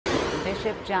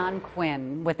Bishop John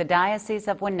Quinn with the Diocese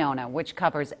of Winona, which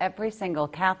covers every single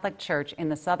Catholic church in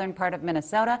the southern part of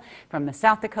Minnesota, from the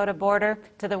South Dakota border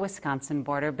to the Wisconsin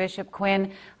border. Bishop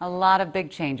Quinn, a lot of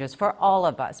big changes for all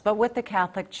of us, but with the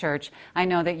Catholic Church, I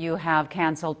know that you have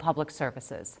canceled public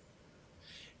services.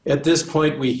 At this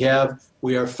point, we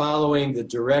are following the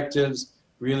directives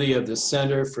really of the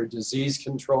Center for Disease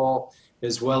Control,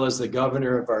 as well as the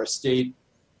governor of our state,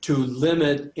 to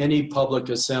limit any public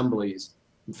assemblies.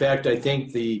 In fact, I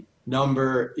think the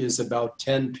number is about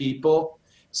 10 people.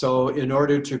 So in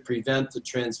order to prevent the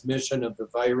transmission of the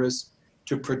virus,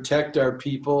 to protect our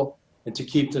people and to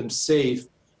keep them safe,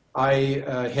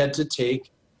 I had to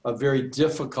take a very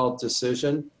difficult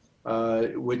decision,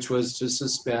 which was to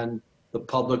suspend the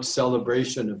public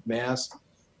celebration of Mass,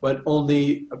 but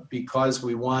only because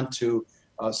we want to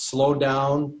slow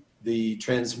down the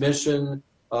transmission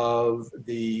of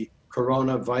the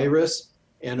coronavirus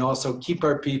and also keep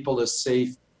our people as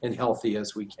safe and healthy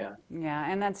as we can. Yeah,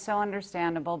 and that's so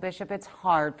understandable. Bishop, it's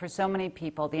hard for so many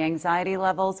people. The anxiety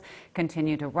levels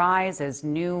continue to rise as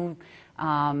new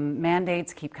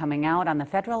mandates keep coming out on the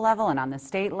federal level and on the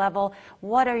state level.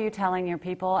 What are you telling your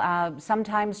people?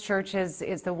 Sometimes church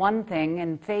is the one thing,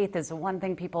 and faith is the one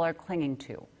thing people are clinging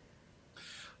to.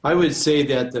 I would say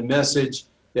that the message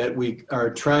that we are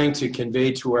trying to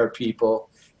convey to our people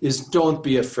is don't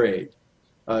be afraid.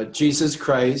 Jesus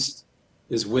Christ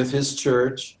is with his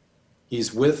church,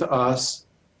 he's with us,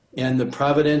 and the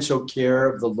providential care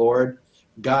of the Lord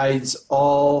guides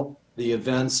all the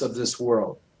events of this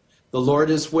world. The Lord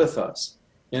is with us,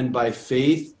 and by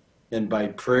faith and by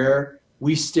prayer,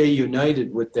 we stay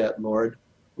united with that Lord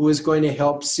who is going to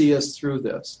help see us through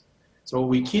this. So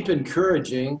we keep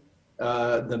encouraging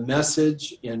the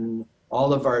message in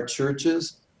all of our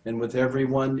churches and with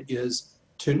everyone is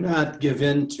to not give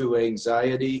in to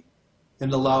anxiety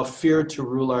and allow fear to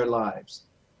rule our lives.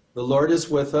 The Lord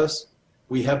is with us.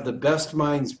 We have the best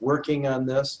minds working on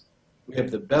this. We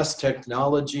have the best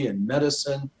technology and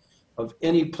medicine of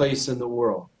any place in the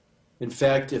world. In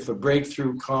fact, if a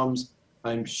breakthrough comes,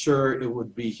 I'm sure it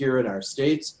would be here in our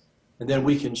states, and then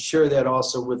we can share that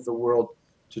also with the world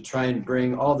to try and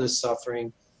bring all this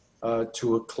suffering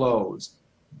to a close,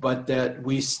 but that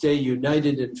we stay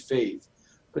united in faith.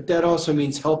 But that also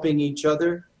means helping each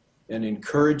other and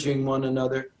encouraging one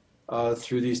another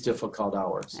through these difficult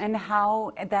hours. And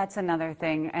how, that's another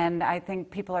thing. And I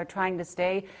think people are trying to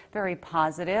stay very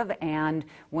positive. And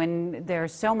when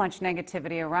there's so much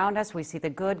negativity around us, we see the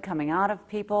good coming out of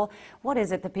people. What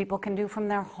is it that people can do from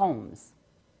their homes?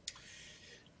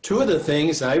 Two of the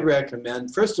things I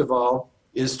recommend, first of all,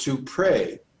 is to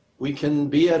pray. We can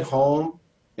be at home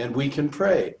and we can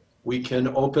pray. We can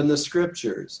open the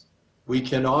scriptures. We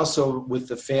can also, with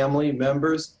the family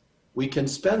members, we can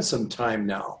spend some time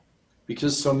now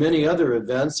because so many other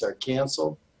events are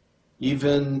canceled.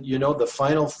 Even, the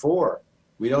Final Four.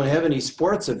 We don't have any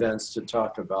sports events to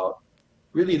talk about.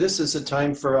 Really, this is a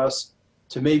time for us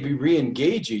to maybe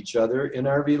re-engage each other in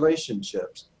our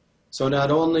relationships. So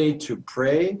not only to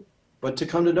pray, but to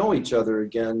come to know each other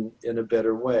again in a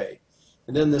better way.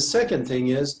 And then the second thing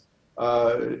is,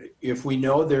 if we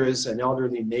know there is an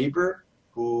elderly neighbor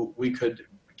who we could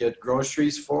get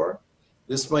groceries for,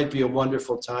 this might be a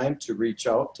wonderful time to reach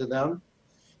out to them.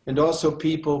 And also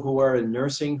people who are in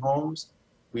nursing homes,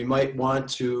 we might want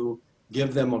to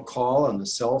give them a call on the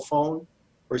cell phone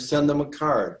or send them a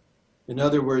card. In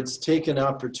other words, take an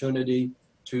opportunity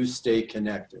to stay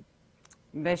connected.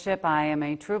 Bishop, I am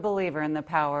a true believer in the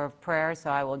power of prayer, so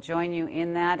I will join you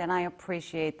in that, and I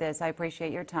appreciate this. I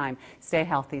appreciate your time. Stay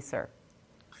healthy, sir.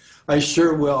 I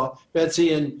sure will,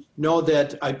 Betsy, and know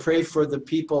that I pray for the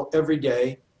people every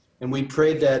day, and we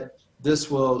pray that this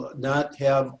will not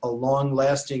have a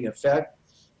long-lasting effect,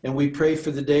 and we pray for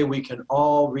the day we can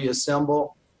all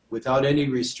reassemble without any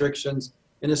restrictions,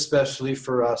 and especially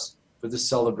for us, for the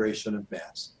celebration of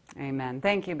Mass. Amen.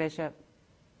 Thank you, Bishop.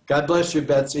 God bless you,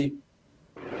 Betsy.